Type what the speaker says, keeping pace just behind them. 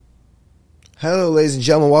Hello, ladies and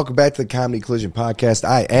gentlemen. Welcome back to the Comedy Collision Podcast.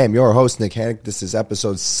 I am your host, Nick Hannick. This is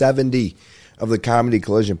episode 70 of the Comedy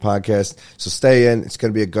Collision Podcast. So stay in. It's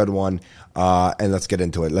going to be a good one. And let's get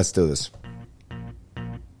into it. Let's do this.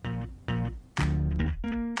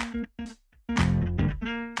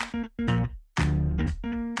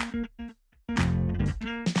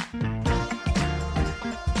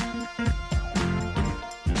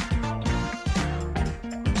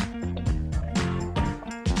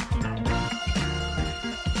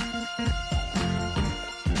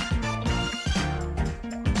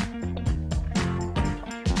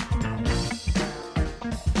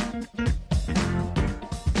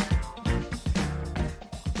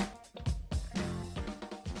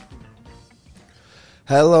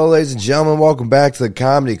 Hello, ladies and gentlemen. Welcome back to the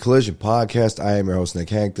Comedy Collision Podcast. I am your host, Nick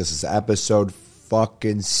Hank. This is episode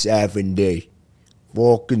fucking 70.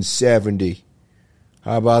 Fucking 70.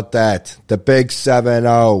 How about that? The big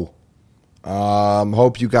 7-0.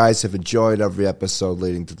 Hope you guys have enjoyed every episode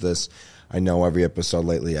leading to this. I know every episode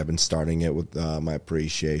lately I've been starting it with my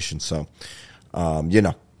appreciation. So,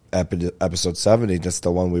 episode 70, that's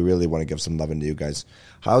the one we really want to give some loving to you guys.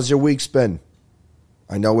 How's your week's been?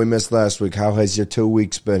 I know we missed last week. How has your 2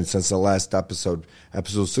 weeks been since the last episode?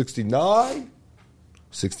 Episode 69?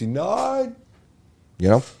 69? You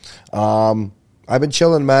know? I've been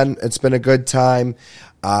chilling, man. It's been a good time.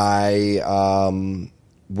 What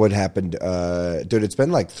happened? Dude, it's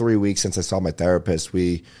been like 3 weeks since I saw my therapist.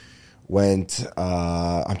 We went,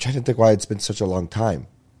 I'm trying to think why it's been such a long time.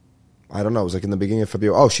 I don't know. It was like in the beginning of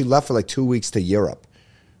February. Oh, she left for like 2 weeks to Europe.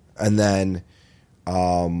 And then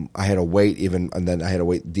I had to wait and then I had to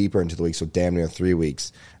wait deeper into the week, so damn near 3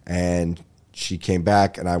 weeks. And she came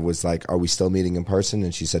back, and I was like, "Are we still meeting in person?"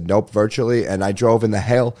 And she said, "Nope, virtually." And I drove in the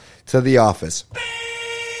hail to the office.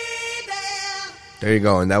 There you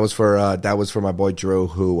go. And that was for my boy Drew,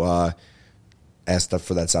 who asked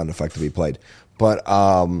for that sound effect to be played. But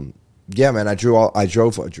yeah, man, I drew all the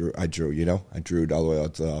way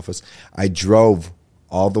out to the office. I drove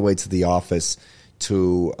all the way to the office.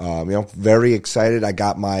 Very excited. I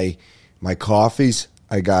got my coffees.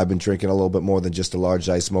 I've been drinking a little bit more than just a large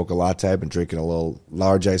iced mocha latte. I've been drinking a little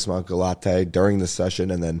large iced mocha latte during the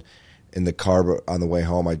session, and then in the car on the way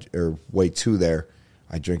home, way to there,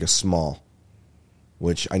 I drink a small,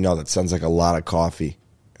 which I know that sounds like a lot of coffee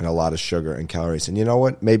and a lot of sugar and calories. And you know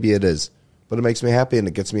what? Maybe it is, but it makes me happy and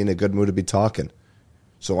it gets me in a good mood to be talking.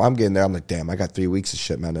 So I'm getting there. I'm like, damn, I got 3 weeks of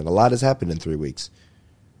shit, man, and a lot has happened in 3 weeks,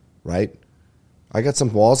 right? I got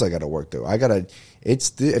some walls I got to work through.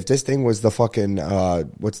 If this thing was the fucking,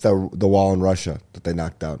 what's the wall in Russia that they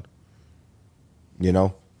knocked down? You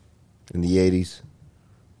know? In the 80s.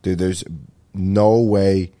 Dude, there's no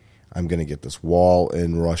way I'm going to get this wall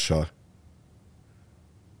in Russia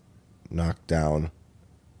knocked down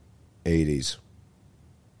 80s.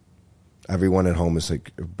 Everyone at home is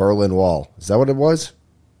like, Berlin Wall. Is that what it was?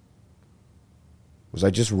 Was I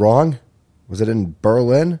just wrong? Was it in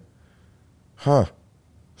Berlin? Huh.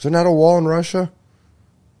 Is there not a wall in Russia?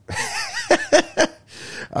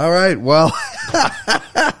 All right, well.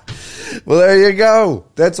 Well, there you go.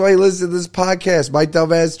 That's why you listen to this podcast. My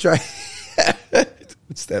dumb ass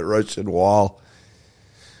It's that Russian wall.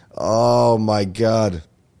 Oh, my God.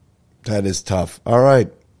 That is tough. All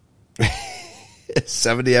right.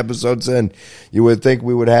 70 episodes in. You would think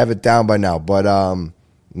we would have it down by now, but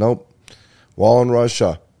nope. Wall in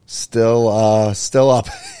Russia. Still up.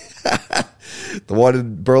 The one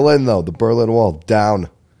in Berlin, though, the Berlin Wall, down.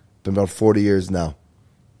 Been about 40 years now.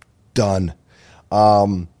 Done. Yeah,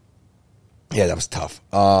 that was tough.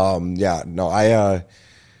 We got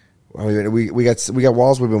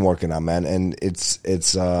walls we've been working on, man, and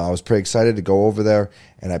it's. I was pretty excited to go over there,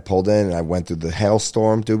 and I pulled in, and I went through the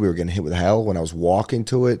hailstorm, dude. We were getting hit with hail when I was walking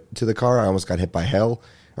to the car. I almost got hit by hail,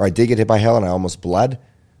 or I did get hit by hail, and I almost bled.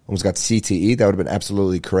 Almost got CTE. That would have been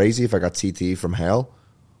absolutely crazy if I got CTE from hail.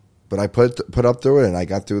 But I put up through it, and I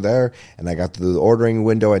got through there, and I got through the ordering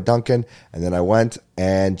window at Dunkin', and then I went,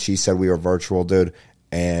 and she said we were virtual, dude.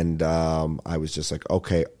 And I was just like,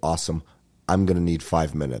 okay, awesome. I'm going to need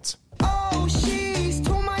 5 minutes. Oh, she's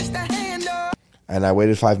too much to handle. And I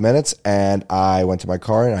waited 5 minutes, and I went to my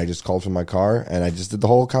car, and I just called from my car, and I just did the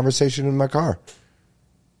whole conversation in my car.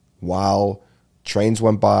 While trains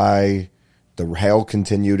went by, the hail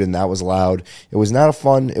continued, and that was loud. It was not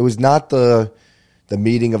the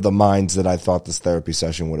meeting of the minds that I thought this therapy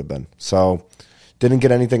session would have been. So, didn't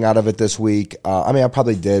get anything out of it this week. I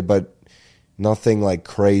probably did, but nothing like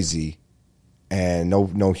crazy. And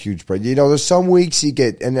no huge break. You know, there's some weeks you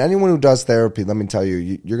get, and anyone who does therapy, let me tell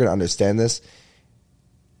you, you're going to understand this.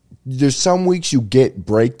 There's some weeks you get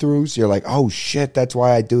breakthroughs. You're like, oh shit, that's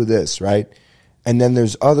why I do this, right? And then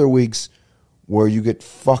there's other weeks where you get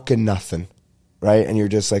fucking nothing, right? And you're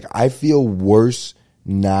just like, I feel worse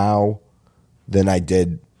now than I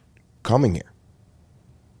did coming here.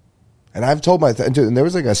 And I've told and there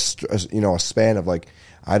was like a span of like,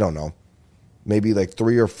 I don't know, maybe like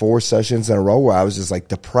 3 or 4 sessions in a row where I was just like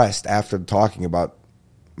depressed after talking about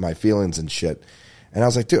my feelings and shit. And I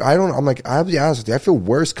was like, dude, I'm like, I'll be honest with you, I feel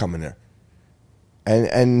worse coming here.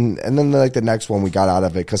 And then like the next one we got out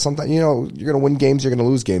of it because sometimes, you're going to win games, you're going to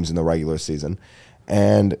lose games in the regular season.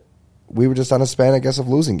 And we were just on a span, I guess, of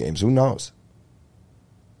losing games. Who knows?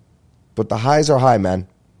 But the highs are high, man.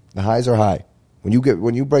 The highs are high. When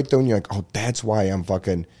you break through and you're like, oh, that's why I'm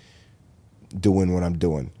fucking doing what I'm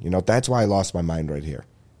doing. That's why I lost my mind right here.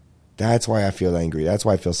 That's why I feel angry. That's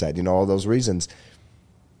why I feel sad. All those reasons.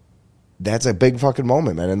 That's a big fucking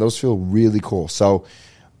moment, man. And those feel really cool. So,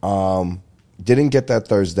 didn't get that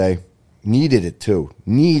Thursday. Needed it too.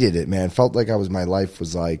 Needed it, man. Felt like my life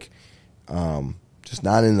was like, just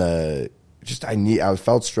not in the, I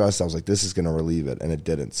felt stressed. I was like, this is going to relieve it. And it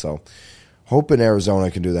didn't. So, hoping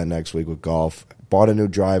Arizona can do that next week with golf. Bought a new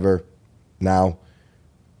driver. Now,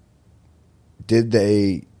 did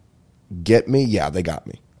they get me? Yeah, they got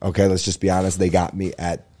me. Okay, let's just be honest. They got me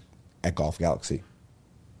at Golf Galaxy.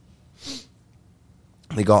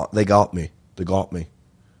 They got me. They got me.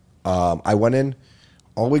 I went in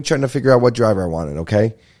all week trying to figure out what driver I wanted,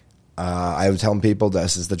 okay? I was telling people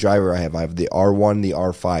this is the driver I have. I have the R1, the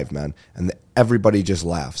R5, man. And everybody just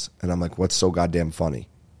laughs. And I'm like, what's so goddamn funny?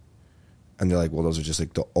 And they're like, well, those are just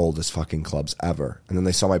like the oldest fucking clubs ever. And then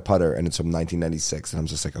they saw my putter, and it's from 1996. And I'm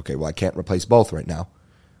just like, okay, well, I can't replace both right now.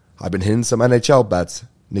 I've been hitting some NHL bets,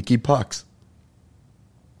 Nicky Pucks.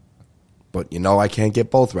 But, I can't get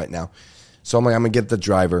both right now. So I'm like, I'm going to get the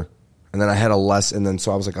driver. And then I had a lesson. And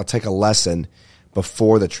so I was like, I'll take a lesson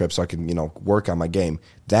before the trip so I can, work on my game.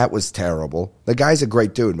 That was terrible. The guy's a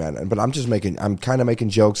great dude, man. But I'm kind of making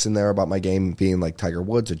jokes in there about my game being like Tiger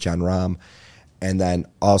Woods or Jon Rahm. And then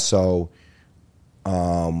also,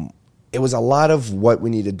 it was a lot of what we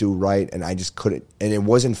need to do right, and I just couldn't, and it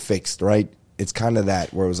wasn't fixed, right? It's kind of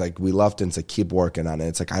that where it was like we left and it's like keep working on it.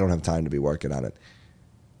 It's like I don't have time to be working on it.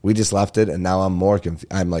 We just left it, and now I'm more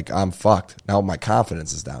I'm fucked. Now my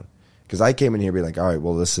confidence is down because I came in here being like, all right,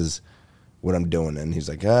 well, this is what I'm doing, and he's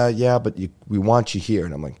like, yeah, but we want you here,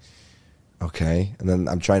 and I'm like, okay, and then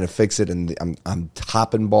I'm trying to fix it, and I'm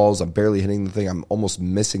topping balls, I'm barely hitting the thing, I'm almost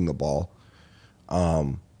missing the ball.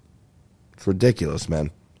 It's ridiculous, man.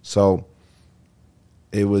 So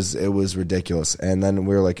it was ridiculous. And then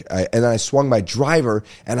we were like, and then I swung my driver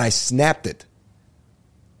and I snapped it.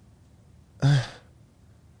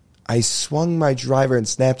 I swung my driver and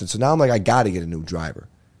snapped it. So now I'm like, I got to get a new driver.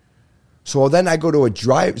 So then I go to a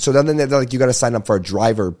drive. So then they're like, you got to sign up for a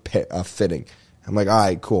driver fitting. I'm like, all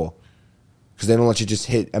right, cool. Because they don't let you just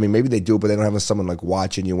hit. I mean, maybe they do, but they don't have someone like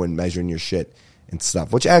watching you and measuring your shit and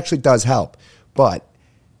stuff, which actually does help. But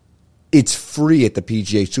it's free at the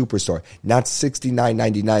PGA Superstore, not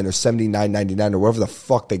 $69.99 or $79.99 or wherever the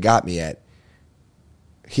fuck they got me at.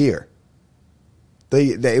 Here,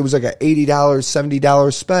 it was like an $80,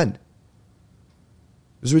 $70 spend.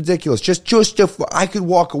 It was ridiculous. I could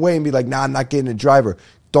walk away and be like, nah, I'm not getting a driver.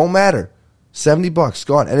 Don't matter. $70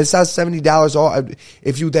 gone, and it's not $70 all.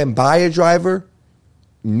 If you then buy a driver,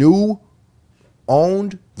 new,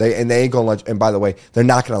 owned, they ain't gonna let. And by the way, they're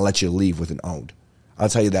not gonna let you leave with an owned. I'll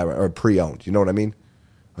tell you that, or pre-owned. You know what I mean?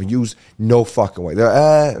 Or use no fucking way.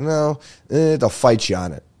 They'll fight you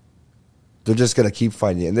on it. They're just going to keep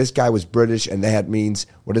fighting you. And this guy was British, and that means,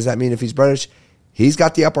 what does that mean if he's British? He's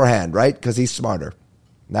got the upper hand, right? Because he's smarter.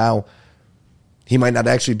 Now, he might not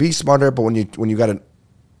actually be smarter, but when you got a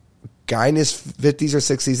guy in his 50s or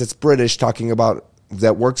 60s that's British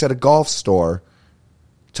that works at a golf store,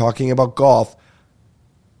 talking about golf,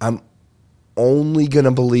 I'm only going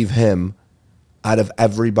to believe him out of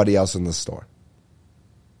everybody else in the store.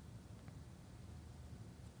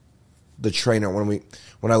 The trainer,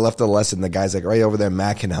 when I left the lesson, the guy's like, right over there,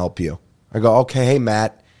 Matt can help you. I go, okay, hey,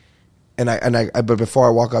 Matt. But before I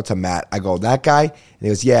walk up to Matt, I go, that guy? And he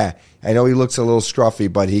goes, yeah, I know he looks a little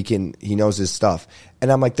scruffy, but he knows his stuff.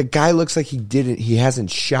 And I'm like, the guy looks like he hasn't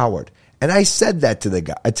showered. And I said that to the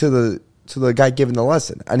guy, to the guy giving the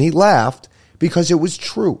lesson. And he laughed because it was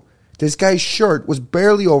true. This guy's shirt was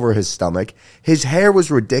barely over his stomach. His hair was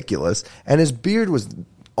ridiculous, and his beard was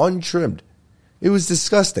untrimmed. It was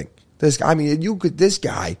disgusting. This guy, you would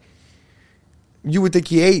think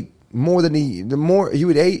he ate more than he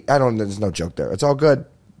would eat. I don't know. There's no joke there. It's all good.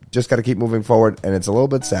 Just got to keep moving forward, and it's a little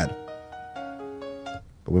bit sad. But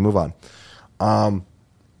we move on.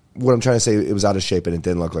 What I'm trying to say, it was out of shape, and it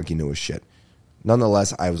didn't look like he knew his shit.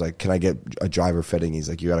 Nonetheless, I was like, can I get a driver fitting? He's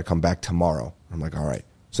like, you got to come back tomorrow. I'm like, all right.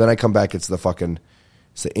 So then I come back. It's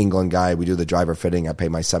the England guy. We do the driver fitting. I pay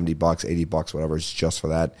my $70, $80, whatever. It's just for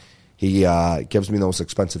that. He gives me the most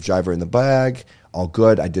expensive driver in the bag. All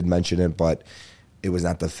good. I did mention it, but it was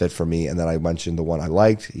not the fit for me. And then I mentioned the one I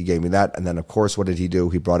liked. He gave me that. And then, of course, what did he do?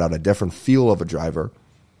 He brought out a different feel of a driver.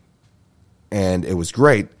 And it was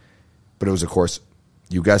great. But it was, of course,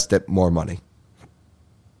 you guessed it, more money.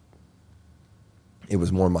 It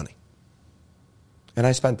was more money. And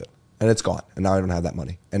I spent it. And it's gone. And now I don't have that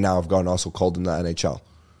money. And now I've gone also cold in the NHL.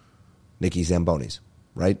 Nicky Zamboni's,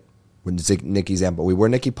 right? Nicky Zamboni. We were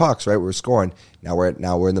Nicky Pucks, right? We were scoring. Now we're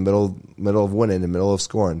in the middle of winning, in the middle of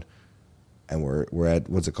scoring. And we're at,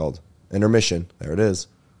 what's it called? Intermission. There it is.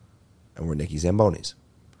 And we're Nicky Zamboni's.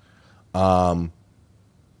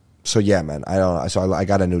 So yeah, man, I don't know. So I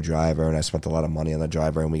got a new driver, and I spent a lot of money on the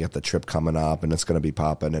driver, and we got the trip coming up, and it's going to be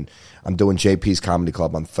popping. And I'm doing JP's Comedy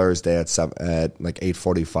Club on Thursday at like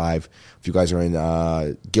 8:45. If you guys are in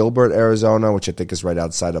Gilbert, Arizona, which I think is right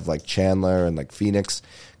outside of like Chandler and like Phoenix,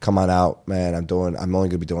 come on out, man. I'm only going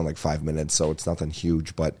to be doing like 5 minutes, so it's nothing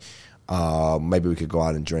huge, but maybe we could go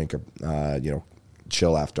out and drink or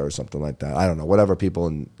chill after or something like that. I don't know, whatever people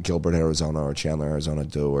in Gilbert, Arizona or Chandler, Arizona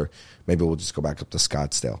do, or maybe we'll just go back up to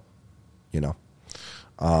Scottsdale.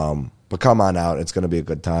 But come on out. It's going to be a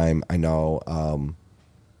good time. I know.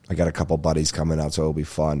 I got a couple buddies coming out, so it'll be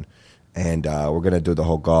fun. And we're going to do the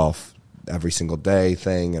whole golf every single day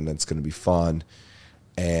thing, and it's going to be fun.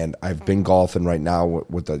 And I've been golfing right now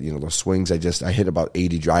with the swings. I hit about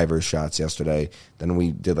 80 driver shots yesterday. Then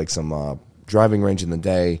we did like some driving range in the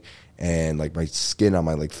day, and like my skin on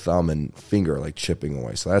my like thumb and finger like chipping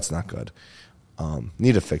away. So that's not good.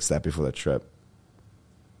 Need to fix that before the trip.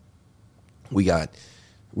 We got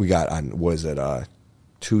on, what is it,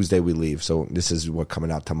 Tuesday we leave. So this is what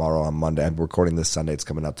coming out tomorrow on Monday. I'm recording this Sunday. It's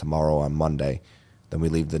coming out tomorrow on Monday. Then we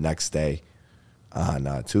leave the next day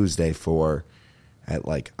on Tuesday for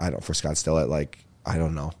Scottsdale at like, I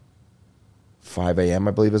don't know, 5 a.m.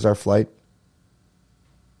 I believe is our flight.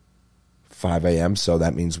 5 a.m. So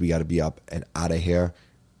that means we got to be up and out of here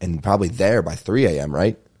and probably there by 3 a.m.,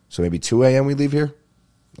 right? So maybe 2 a.m. we leave here?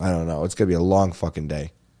 I don't know. It's going to be a long fucking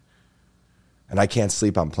day. And I can't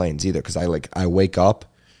sleep on planes either because I wake up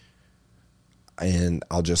and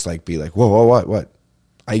I'll just like be like, whoa, what?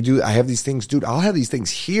 I have these things, dude. I'll have these things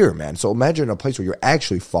here, man. So imagine a place where you're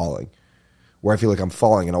actually falling, where I feel like I'm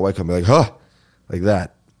falling and I'll wake up and be like, huh, like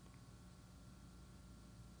that.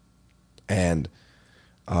 And,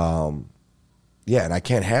 yeah, and I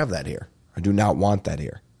can't have that here. I do not want that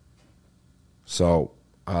here. So,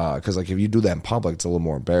 because like if you do that in public, it's a little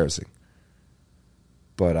more embarrassing.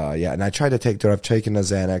 But, yeah, and I tried to take, I've taken a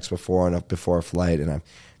Xanax before a flight, and I've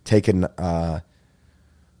taken, I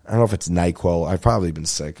don't know if it's NyQuil. I've probably been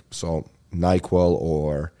sick. So NyQuil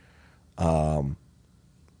or,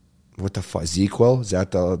 what the fuck, ZQuil? Is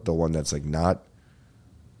that the one that's like not,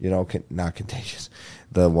 not contagious?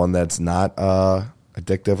 The one that's not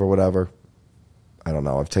addictive or whatever? I don't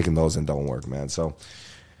know. I've taken those and don't work, man. So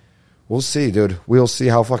we'll see, dude. We'll see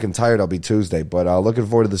how fucking tired I'll be Tuesday. But looking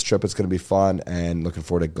forward to this trip. It's going to be fun, and looking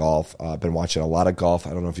forward to golf. I've been watching a lot of golf.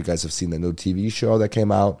 I don't know if you guys have seen the new TV show that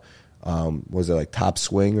came out. Was it like Top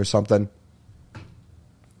Swing or something?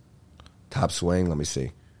 Top Swing. Let me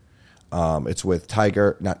see. It's with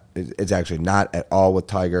Tiger. It's actually not at all with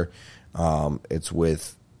Tiger. It's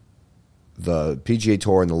with the PGA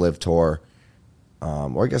Tour and the Live Tour.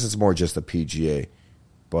 Or I guess it's more just the PGA.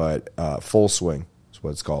 But Full Swing is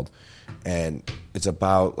what it's called. And it's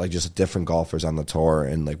about like just different golfers on the tour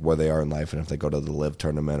and like where they are in life and if they go to the Live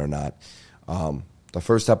tournament or not. The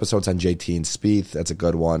first episode's on JT and Spieth. That's a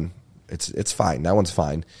good one. It's fine. That one's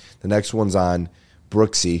fine. The next one's on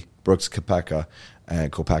Brooks Koepka,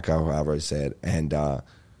 and Koepka, however I say it. And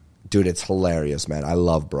dude, it's hilarious, man. I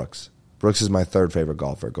love Brooks. Brooks is my third favorite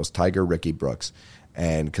golfer. It goes Tiger, Ricky, Brooks.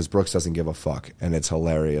 And because Brooks doesn't give a fuck, and it's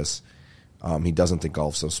hilarious. He doesn't think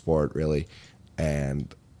golf's a sport, really.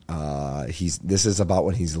 And this is about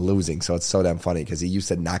when he's losing, so it's so damn funny because he used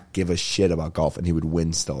to not give a shit about golf and he would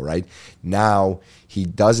win still, right? Now he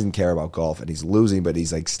doesn't care about golf and he's losing, but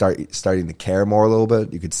he's like starting to care more a little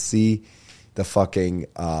bit. You could see the fucking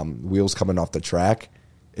wheels coming off the track.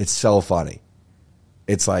 It's so funny.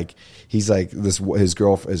 It's like he's like his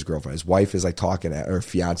wife is like talking at her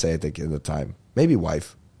fiance, I think, in the time, maybe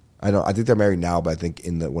wife. I think they're married now, but I think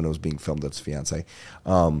when it was being filmed, it's fiance.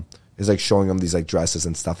 Is like showing him these like dresses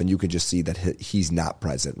and stuff, and you can just see that he's not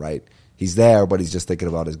present, right? He's there, but he's just thinking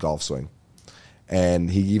about his golf swing. And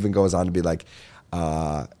he even goes on to be like,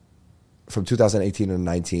 from 2018 to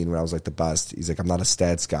 19 when I was like the best. He's like, I'm not a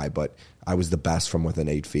stats guy, but I was the best from within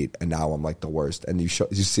 8 feet, and now I'm like the worst. And you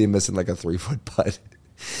see him missing like a 3-foot putt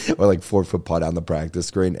or like 4-foot putt on the practice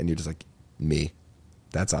screen, and you're just like, me.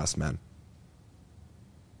 That's us, man.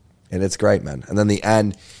 And it's great, man. And then the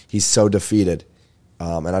end, he's so defeated.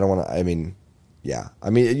 And I don't want to, I mean, yeah. I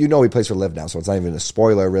mean, you know he plays for Liv now, so it's not even a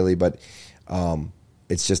spoiler really, but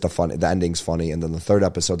it's just the ending's funny. And then the third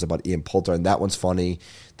episode's about Ian Poulter, and that one's funny.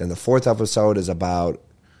 Then the fourth episode is about,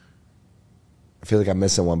 I feel like I'm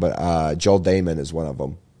missing one, but Joel Damon is one of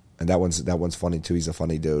them. And that one's funny too. He's a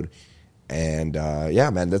funny dude. And yeah,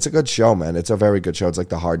 man, that's a good show, man. It's a very good show. It's like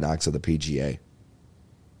the Hard Knocks of the PGA.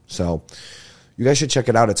 So you guys should check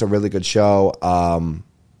it out. It's a really good show.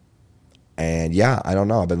 And yeah, I don't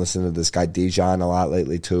know. I've been listening to this guy Dijon a lot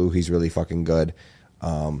lately too. He's really fucking good.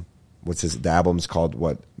 The album's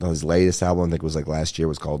called his latest album, I think it was like last year,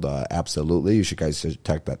 was called Absolutely. You should guys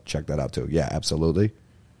check that out too. Yeah, Absolutely.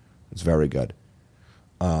 It's very good.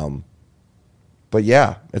 But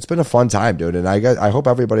yeah, it's been a fun time, dude. And I hope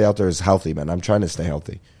everybody out there is healthy, man. I'm trying to stay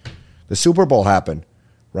healthy. The Super Bowl happened,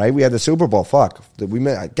 right? We had the Super Bowl. Fuck.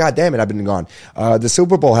 God damn it, I've been gone. The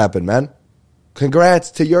Super Bowl happened, man.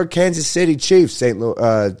 Congrats to your Kansas City Chiefs,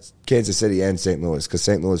 Kansas City and St. Louis, because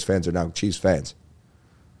St. Louis fans are now Chiefs fans.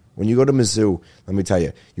 When you go to Mizzou, let me tell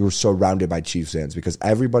you, you were surrounded by Chiefs fans because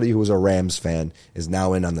everybody who was a Rams fan is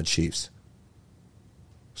now in on the Chiefs.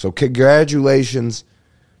 So congratulations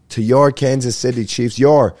to your Kansas City Chiefs,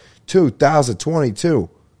 your 2022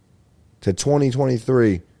 to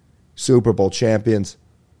 2023 Super Bowl champions,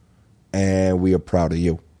 and we are proud of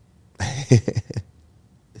you.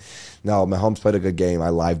 No, Mahomes played a good game. I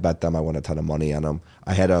live bet them. I won a ton of money on them.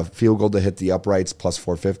 I had a field goal to hit the uprights, plus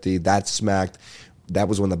 450. That smacked. That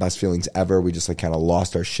was one of the best feelings ever. We just like kind of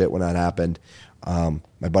lost our shit when that happened.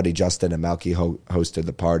 My buddy Justin and Malky hosted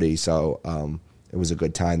the party, so it was a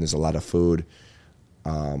good time. There's a lot of food.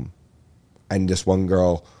 And this one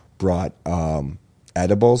girl brought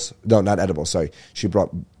edibles. No, not edibles, sorry. She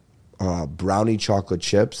brought brownie chocolate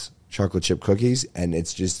chip cookies, and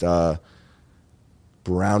it's just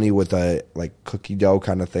brownie with a like cookie dough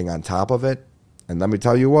kind of thing on top of it. And let me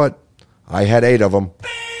tell you what, I had 8 of them.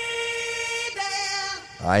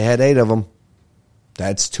 I had 8 of them.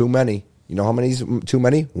 That's too many. You know how many's too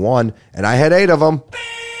many? 1. And I had 8 of them.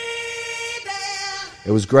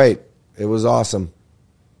 It was great. It was awesome.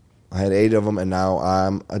 I had 8 of them, and now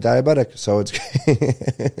I'm a diabetic. So it's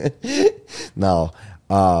no.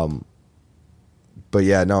 But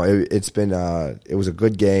yeah, no. It's been. It was a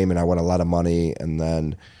good game, and I won a lot of money. And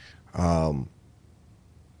then,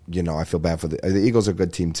 you know, I feel bad for the Eagles are a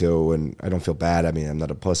good team too, and I don't feel bad. I mean, I'm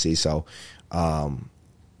not a pussy, so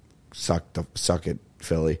suck it,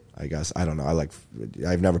 Philly. I guess I don't know.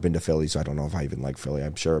 I've never been to Philly, so I don't know if I even like Philly.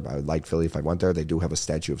 I'm sure I would like Philly if I went there. They do have a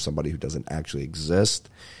statue of somebody who doesn't actually exist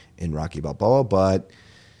in Rocky Balboa, but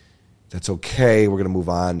that's okay. We're gonna move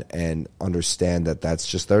on and understand that that's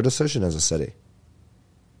just their decision as a city.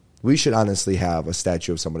 We should honestly have a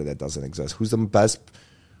statue of somebody that doesn't exist. Who's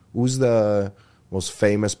the most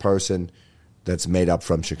famous person that's made up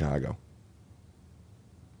from Chicago?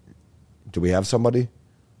 Do we have somebody?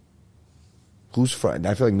 Who's from?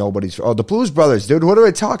 I feel like nobody's. Oh, the Blues Brothers, dude. What are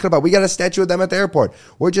we talking about? We got a statue of them at the airport.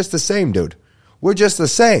 We're just the same, dude. We're just the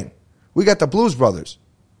same. We got the Blues Brothers.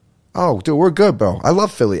 Oh, dude, we're good, bro. I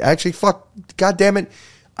love Philly. Actually, fuck, God damn it.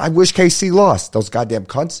 I wish KC lost. Those goddamn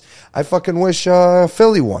cunts. I fucking wish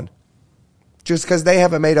Philly won. Just because they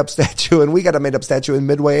have a made-up statue and we got a made-up statue in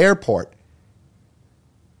Midway Airport.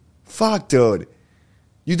 Fuck, dude.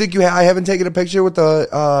 You think I haven't taken a picture with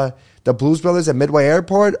the Blues Brothers at Midway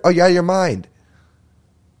Airport? Oh, yeah, your mind.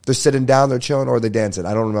 They're sitting down, they're chilling, or they're dancing.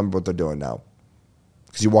 I don't remember what they're doing now.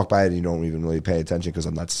 Because you walk by it and you don't even really pay attention because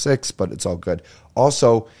I'm not 6, but it's all good.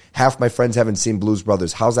 Also, half my friends haven't seen Blues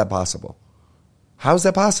Brothers. How's that possible? How's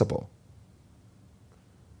that possible?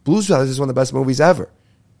 Blues Brothers is one of the best movies ever.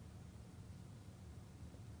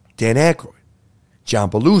 Dan Aykroyd, John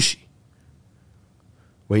Belushi.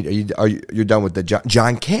 Wait, you're done with the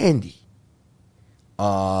John Candy?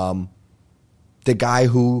 The guy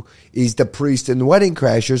who is the priest in Wedding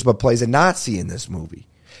Crashers but plays a Nazi in this movie.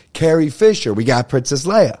 Carrie Fisher. We got Princess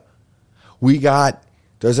Leia.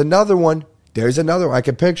 There's another one. I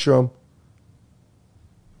can picture him.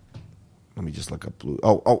 Let me just look up Blue.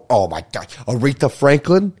 Oh my God. Aretha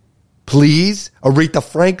Franklin? Please? Aretha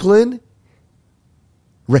Franklin?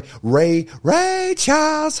 Ray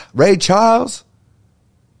Charles. Ray Charles?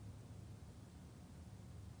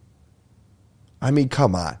 I mean,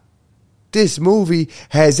 come on. This movie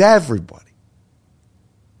has everybody.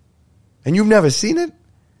 And you've never seen it?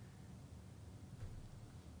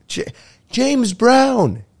 James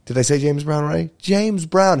Brown. Did I say James Brown right? James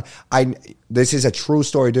Brown. This is a true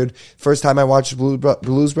story, dude. First time I watched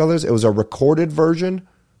Blues Brothers, it was a recorded version,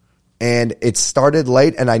 and it started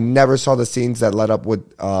late, and I never saw the scenes that led up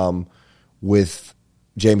with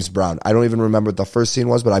James Brown. I don't even remember what the first scene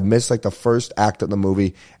was, but I missed like the first act of the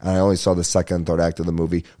movie, and I only saw the second and third act of the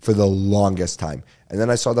movie for the longest time. And then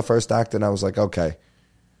I saw the first act, and I was like, okay.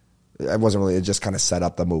 It wasn't really, it just kind of set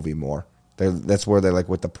up the movie more. That's where they like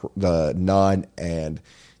with the nun and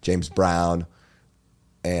James Brown,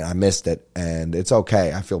 and I missed it, and it's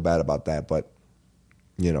okay. I feel bad about that, but,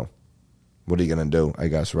 you know, what are you going to do, I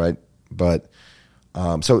guess, right? But,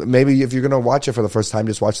 so maybe if you're going to watch it for the first time,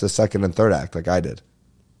 just watch the second and third act like I did.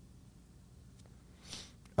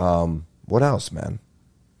 What else, man?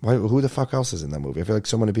 Who the fuck else is in that movie? I feel like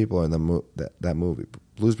so many people are in that movie.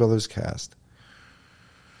 Blues Brothers cast.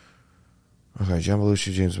 Okay, John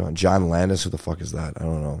Belushi, James Bond. John Landis, who the fuck is that? I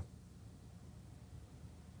don't know.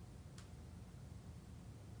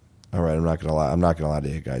 All right, I'm not gonna lie to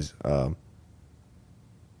you guys.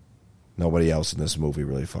 Nobody else in this movie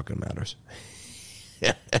really fucking matters.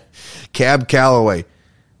 Cab Calloway.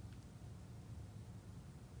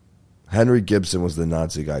 Henry Gibson was the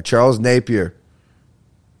Nazi guy. Charles Napier.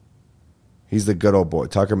 He's the good old boy.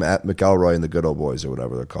 Tucker McElroy and the good old boys, or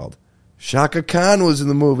whatever they're called. Shaka Khan was in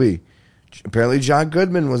the movie. Apparently John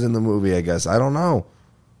Goodman was in the movie, I guess. I don't know.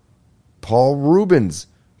 Paul Rubens.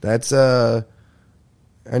 That's, I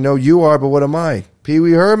know you are, but what am I? Pee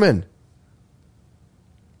Wee Herman.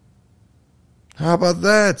 How about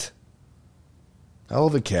that? Hell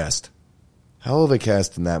of a cast. Hell of a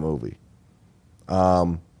cast in that movie.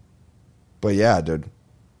 But yeah, dude.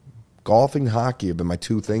 Golf and hockey have been my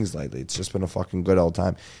two things lately. It's just been a fucking good old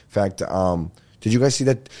time. In fact, did you guys see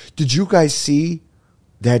that? Did you guys see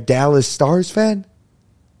that Dallas Stars fan?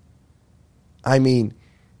 I mean,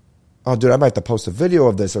 oh, dude, I might have to post a video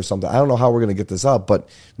of this or something. I don't know how we're going to get this up, but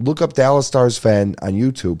look up Dallas Stars fan on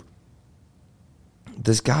YouTube.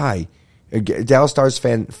 This guy, Dallas Stars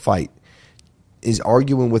fan fight, is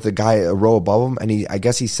arguing with a guy a row above him, and I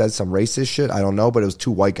guess he said some racist shit. I don't know, but it was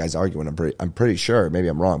two white guys arguing. I'm pretty sure. Maybe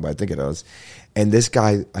I'm wrong, but I think it was. And this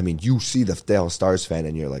guy, I mean, you see the Dallas Stars fan,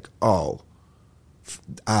 and you're like, oh,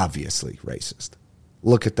 obviously racist.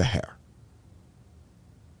 Look at the hair.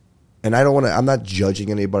 And I don't want to. I'm not judging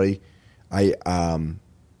anybody. By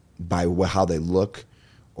how they look,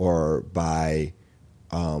 or by,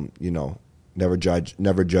 never judge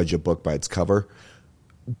a book by its cover.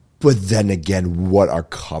 But then again, what are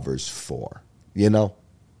covers for? You know?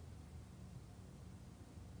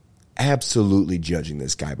 Absolutely judging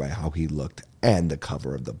this guy by how he looked and the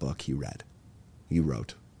cover of the book he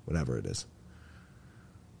wrote, whatever it is.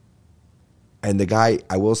 And the guy,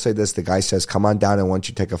 I will say this, the guy says, come on down, I want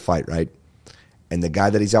you to take a fight, right? And the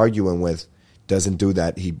guy that he's arguing with doesn't do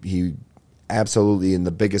that. He absolutely, in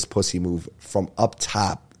the biggest pussy move, from up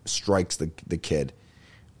top, strikes the kid.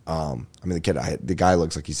 The guy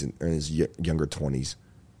looks like he's in his younger 20s.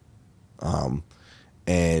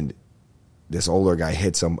 And this older guy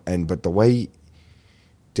hits him. But the way,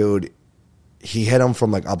 dude, he hit him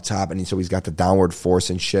from like up top, and so he's got the downward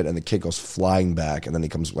force and shit, and the kid goes flying back, and then he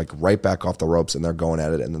comes like right back off the ropes, and they're going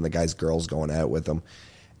at it, and then the guy's girl's going at it with him.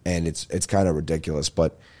 And it's kind of ridiculous,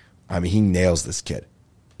 but I mean, he nails this kid.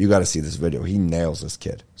 You got to see this video. He nails this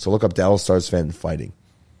kid. So look up Dallas Stars fan fighting.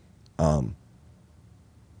 But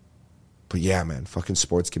yeah, man, fucking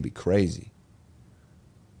sports can be crazy.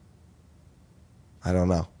 I don't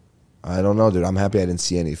know, dude. I'm happy I didn't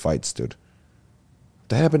see any fights, dude.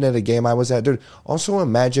 That happened at a game I was at, dude. Also,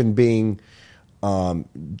 imagine being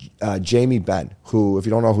Jamie Benn, who, if you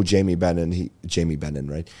don't know who Jamie Benn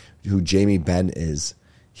is,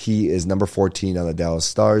 he is number 14 on the Dallas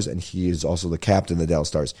Stars, and he is also the captain of the Dallas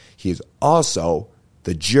Stars. He is also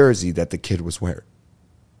the jersey that the kid was wearing.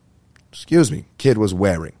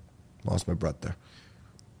 Lost my breath there.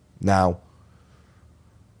 Now,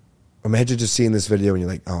 imagine just seeing this video and you're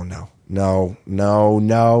like, oh, no.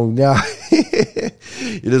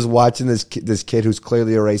 You're just watching this kid who's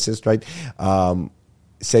clearly a racist, right?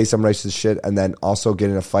 Say some racist shit and then also get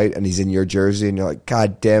in a fight, and he's in your jersey, and you're like,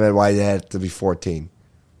 God damn it, why did it have to be 14?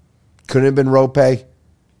 Couldn't have been Rope.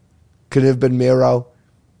 Couldn't have been Miro.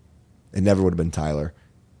 It never would have been Tyler.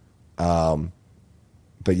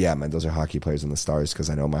 But yeah, man, those are hockey players in the Stars, because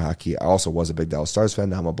I know my hockey. I also was a big Dallas Stars fan.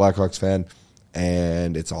 Now I'm a Blackhawks fan,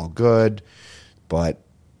 and it's all good. But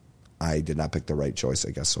I did not pick the right choice,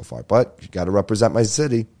 I guess, so far. But you got to represent my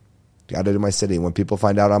city. Got to do my city. When people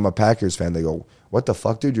find out I'm a Packers fan, they go, "What the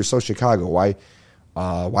fuck, dude? You're so Chicago. Why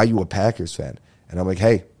are you a Packers fan?" And I'm like,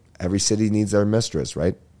 hey, every city needs their mistress,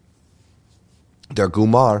 right? Their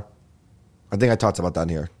Gumar. I think I talked about that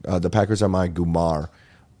here. The Packers are my Gumar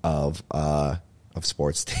of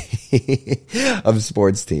sports of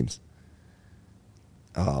sports teams.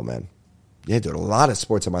 Oh man, yeah, dude. A lot of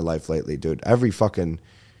sports in my life lately, dude. Every fucking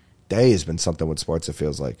day has been something with sports. It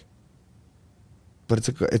feels like, but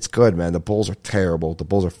it's good, man. The Bulls are terrible. The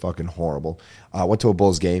Bulls are fucking horrible. Went to a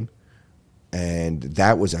Bulls game, and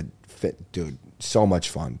that was dude. So much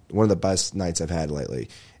fun. One of the best nights I've had lately.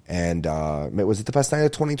 And was it the best night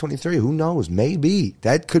of 2023? Who knows? Maybe.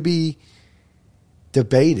 That could be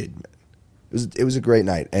debated. It was a great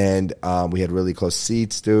night. And we had really close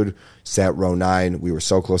seats, dude. Sat row 9. We were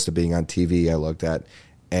so close to being on TV, I looked at.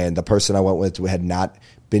 And the person I went with had not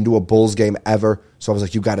been to a Bulls game ever. So I was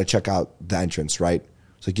like, you got to check out the entrance, right?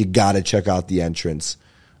 It's like, you got to check out the entrance.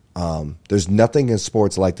 There's nothing in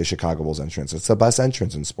sports like the Chicago Bulls entrance. It's the best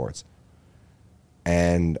entrance in sports.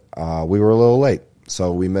 And we were a little late.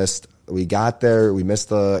 So we got there, we missed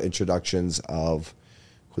the introductions of,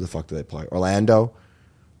 who the fuck did they play? Orlando.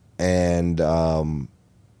 And what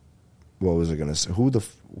was I going to say?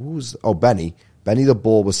 Benny. Benny the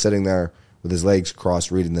Bull was sitting there with his legs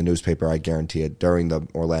crossed reading the newspaper, I guarantee it, during the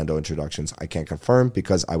Orlando introductions. I can't confirm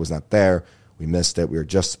because I was not there. We missed it. We were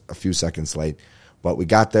just a few seconds late. But we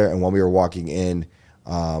got there, and when we were walking in,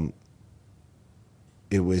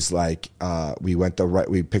 it was like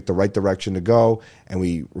we picked the right direction to go, and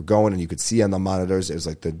we were going, and you could see on the monitors, it was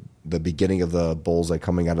like the beginning of the Bulls, like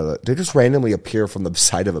coming out of they just randomly appear from the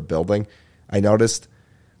side of a building. I noticed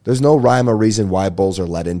there's no rhyme or reason why Bulls are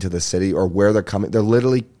let into the city or where they're coming. They're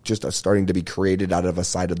literally just starting to be created out of a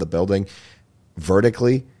side of the building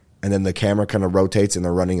vertically, and then the camera kind of rotates, and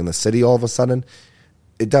they're running in the city all of a sudden.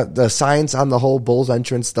 The science on the whole Bulls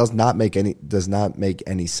entrance does not make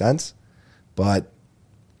any sense, but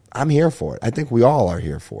I'm here for it. I think we all are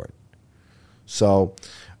here for it. So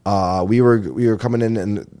we were coming in,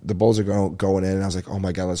 and the Bulls are going in, and I was like, oh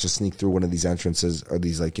my God, let's just sneak through one of these entrances or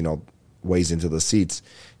these ways into the seats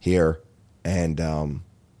here and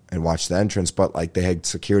watch the entrance. But they had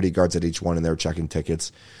security guards at each one, and they were checking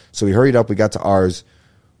tickets. So we hurried up. We got to ours.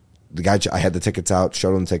 The guy, I had the tickets out,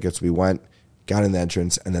 showed him the tickets. We went, got in the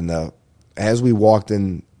entrance, and then as we walked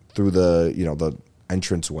in through the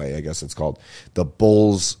entranceway, I guess it's called, the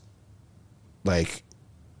Bulls,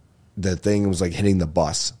 the thing was hitting the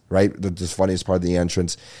bus, right? The funniest part of the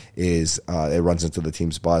entrance is it runs into the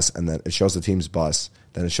team's bus, and then it shows the team's bus,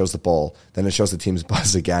 then it shows the Bull, then it shows the team's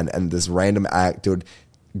bus again, and this random act, dude,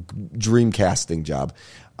 dream casting job.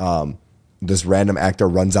 This random actor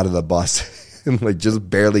runs out of the bus and just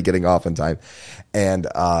barely getting off in time, and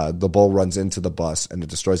the Bull runs into the bus, and it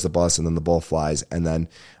destroys the bus, and then the Bull flies, and then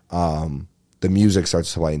the music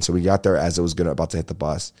starts playing. So we got there as it was about to hit the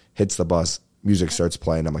bus, hits the bus, music starts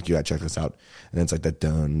playing. I'm like, you gotta check this out. And it's like that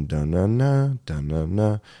dun dun dun dun dun dun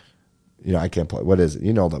dun. I can't play. What is it?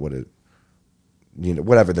 You know that what it.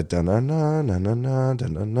 Whatever the dun dun dun dun dun dun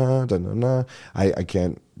dun dun dun dun. I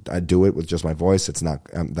can't. I do it with just my voice. It's not.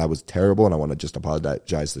 That was terrible, and I want to just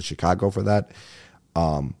apologize to Chicago for that.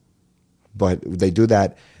 But they do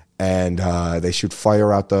that, and they shoot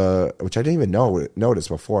fire out which I didn't even notice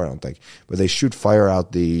before, I don't think. But they shoot fire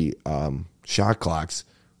out the shot clocks,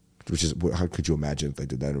 which is, how could you imagine if they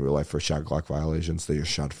did that in real life for shot clock violations? They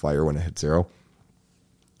just shot fire when it hit 0.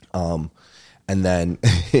 And then,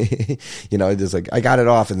 it's like, I got it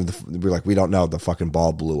off, and we're like, we don't know. The fucking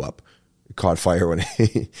ball blew up. It caught fire when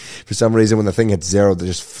for some reason, when the thing hits 0, they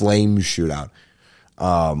just flames shoot out.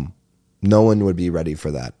 No one would be ready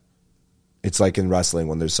for that. It's like in wrestling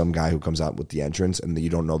when there's some guy who comes out with the entrance and you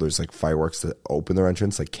don't know there's fireworks to open their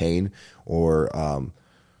entrance, like Kane or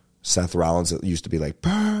Seth Rollins. It used to be like,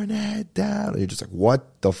 burn it down. And you're just like,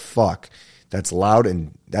 what the fuck? That's loud,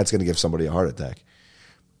 and that's going to give somebody a heart attack.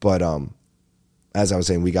 But as I was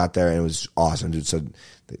saying, we got there, and it was awesome, dude. So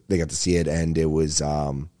they got to see it, and it was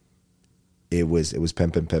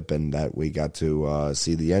pimpin' that we got to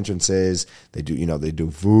see the entrances. They do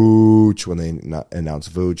Vooch when they announce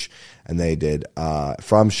Vooch, and they did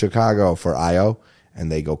from Chicago for Io,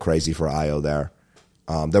 and they go crazy for Io there.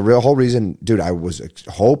 The whole reason, dude, I was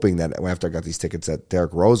hoping that after I got these tickets that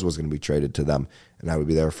Derrick Rose was going to be traded to them, and I would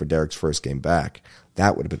be there for Derrick's first game back.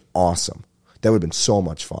 That would have been awesome. That would have been so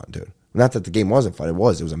much fun, dude. Not that the game wasn't fun. It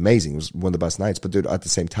was amazing. It was one of the best nights. But, dude, at the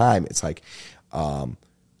same time, it's like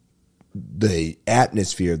the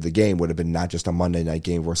atmosphere of the game would have been not just a Monday night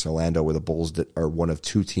game versus Orlando where the Bulls are one of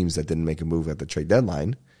two teams that didn't make a move at the trade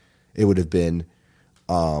deadline. It would have been,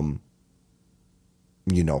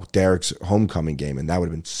 Derrick's homecoming game, and that would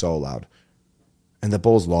have been so loud. And the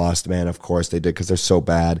Bulls lost, man. Of course they did, because they're so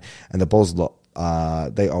bad. And the Bulls,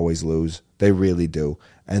 they always lose. They really do.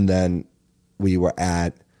 And then we were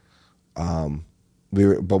at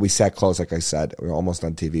But we sat close, like I said. We were almost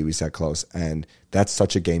on TV. We sat close, and that's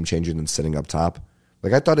such a game changer than sitting up top.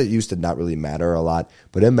 Like, I thought it used to not really matter a lot,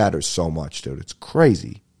 but it matters so much, dude. It's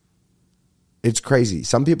crazy. It's crazy.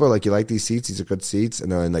 Some people are like, you like these seats? These are good seats.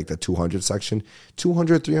 And they're in like the 200 section.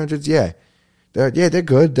 200, 300s, yeah. They're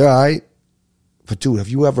good. They're all right. But, dude, have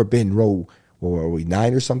you ever been row, what were we,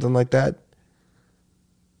 9 or something like that?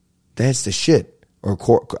 That's the shit. Or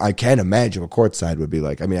I can't imagine what courtside would be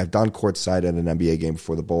like. I mean, I've done courtside at an NBA game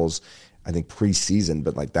before the Bulls, I think preseason,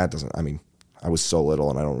 but like that doesn't, I mean, I was so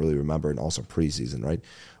little and I don't really remember, and also preseason, right?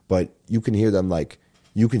 But you can hear them like,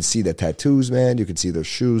 you can see their tattoos, man. You can see their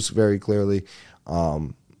shoes very clearly.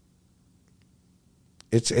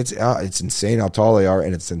 It's insane how tall they are,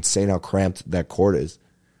 and it's insane how cramped that court is.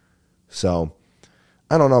 So,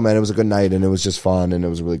 I don't know, man. It was a good night, and it was just fun, and it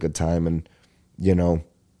was a really good time, and, you know,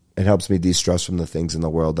 it helps me de-stress from the things in the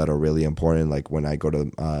world that are really important, like when I go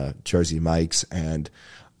to Jersey Mike's, and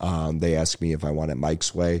they ask me if I want it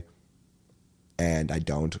Mike's Way, and I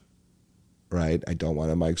don't, right? I don't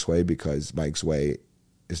want it Mike's Way because Mike's Way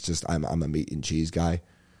is just, I'm a meat and cheese guy,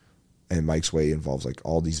 and Mike's Way involves like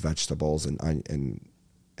all these vegetables and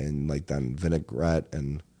like then vinaigrette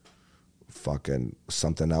and fucking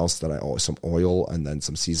something else some oil and then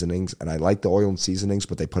some seasonings. And I like the oil and seasonings,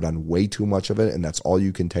 but they put on way too much of it, and that's all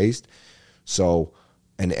you can taste. So,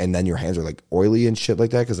 and then your hands are like oily and shit like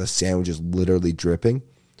that because the sandwich is literally dripping.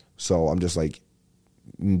 So I'm just like,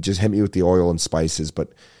 just hit me with the oil and spices,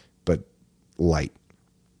 but light.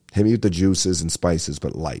 Hit me with the juices and spices,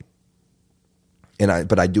 but light.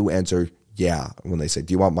 But I do answer yeah when they say,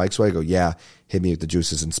 "Do you want Mike's Way?" I go, "Yeah." Hit me with the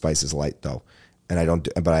juices and spices light though, and I don't.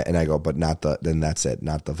 But I go, but not the. Then that's it,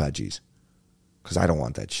 not the veggies, because I don't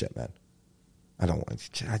want that shit, man. I don't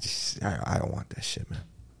want. I don't want that shit, man.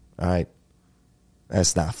 All right,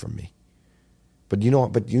 that's not for me. But you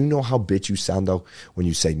know how bitch you sound though when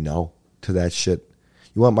you say no to that shit.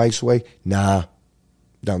 You want Mike's Way? Nah.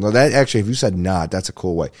 No, that actually, if you said nah, that's a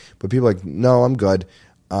cool way. But people are like, no, I'm good.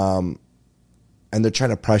 And they're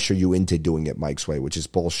trying to pressure you into doing it Mike's Way, which is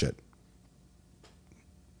bullshit.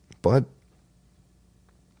 But,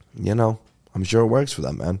 you know, I'm sure it works for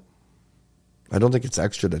them, man. I don't think it's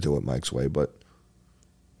extra to do it Mike's Way, but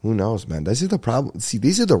who knows, man? These are the problems. See,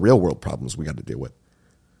 these are the real world problems we got to deal with.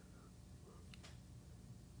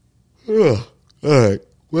 Ugh. All right.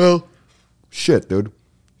 Well, shit, dude.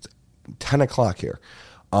 10 o'clock here.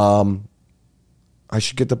 I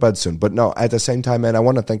should get to bed soon. But no, at the same time, man, I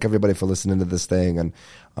want to thank everybody for listening to this thing. And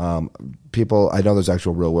people, I know there's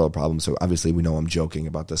actual real world problems, so obviously we know I'm joking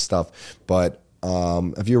about this stuff. But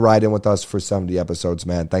if you're riding with us for 70 episodes,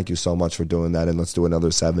 man, thank you so much for doing that. And let's do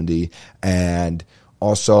another 70. And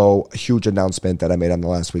also, a huge announcement that I made on the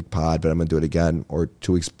last week pod, but I'm going to do it again, or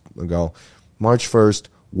 2 weeks ago. March 1st,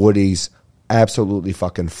 Woody's, absolutely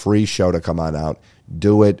fucking free show to come on out.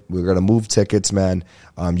 Do it. We're going to move tickets, man.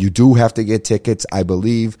 You do have to get tickets, I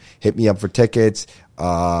believe. Hit me up for tickets.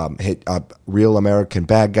 Hit up Real American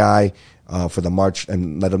Bad Guy for the March,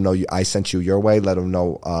 and let them know I sent you your way. Let them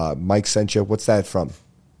know Mike sent you. What's that from?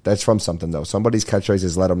 That's from something, though. Somebody's catchphrase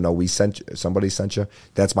is let them know somebody sent you.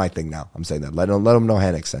 That's my thing now. I'm saying that. Let them know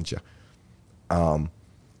Hannick sent you.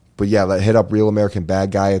 But yeah, hit up Real American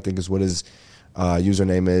Bad Guy, I think is what his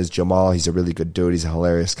username is. Jamal, he's a really good dude. He's a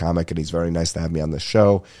hilarious comic, and he's very nice to have me on the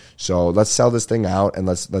show. So let's sell this thing out, and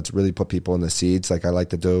let's really put people in the seats like I like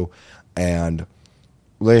to do. And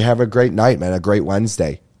they have a great night, man, a great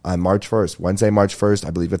Wednesday on March 1st. Wednesday, March 1st. I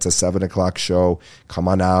believe it's a 7 o'clock show. Come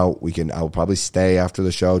on out. I'll probably stay after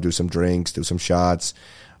the show, do some drinks, do some shots.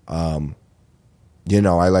 You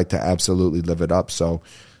know, I like to absolutely live it up. So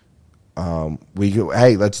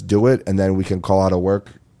hey, let's do it, and then we can call out of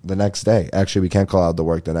work the next day. Actually, we can't call out the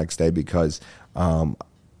work the next day because I'll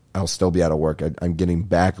still be out of work. I'm getting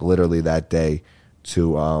back literally that day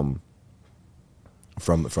to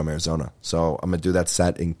from Arizona. So I'm gonna do that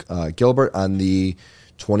set in Gilbert on the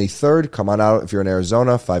 23rd. Come on out if you're in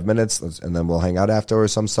Arizona. 5 minutes, and then we'll hang out after or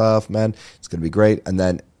some stuff, man. It's gonna be great. And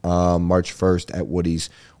then March 1st at Woody's,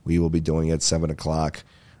 we will be doing it 7 o'clock.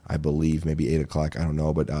 I believe maybe 8 o'clock. I don't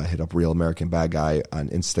know, but hit up Real American Bad Guy on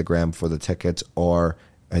Instagram for the tickets, or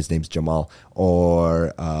his name's Jamal,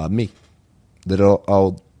 or me, little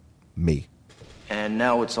old me. And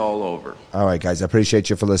now it's all over. All right, guys, I appreciate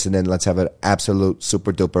you for listening. Let's have an absolute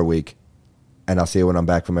super duper week, and I'll see you when I'm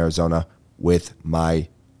back from Arizona with my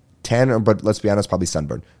tan, but let's be honest, probably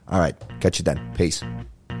sunburn. All right, catch you then. Peace.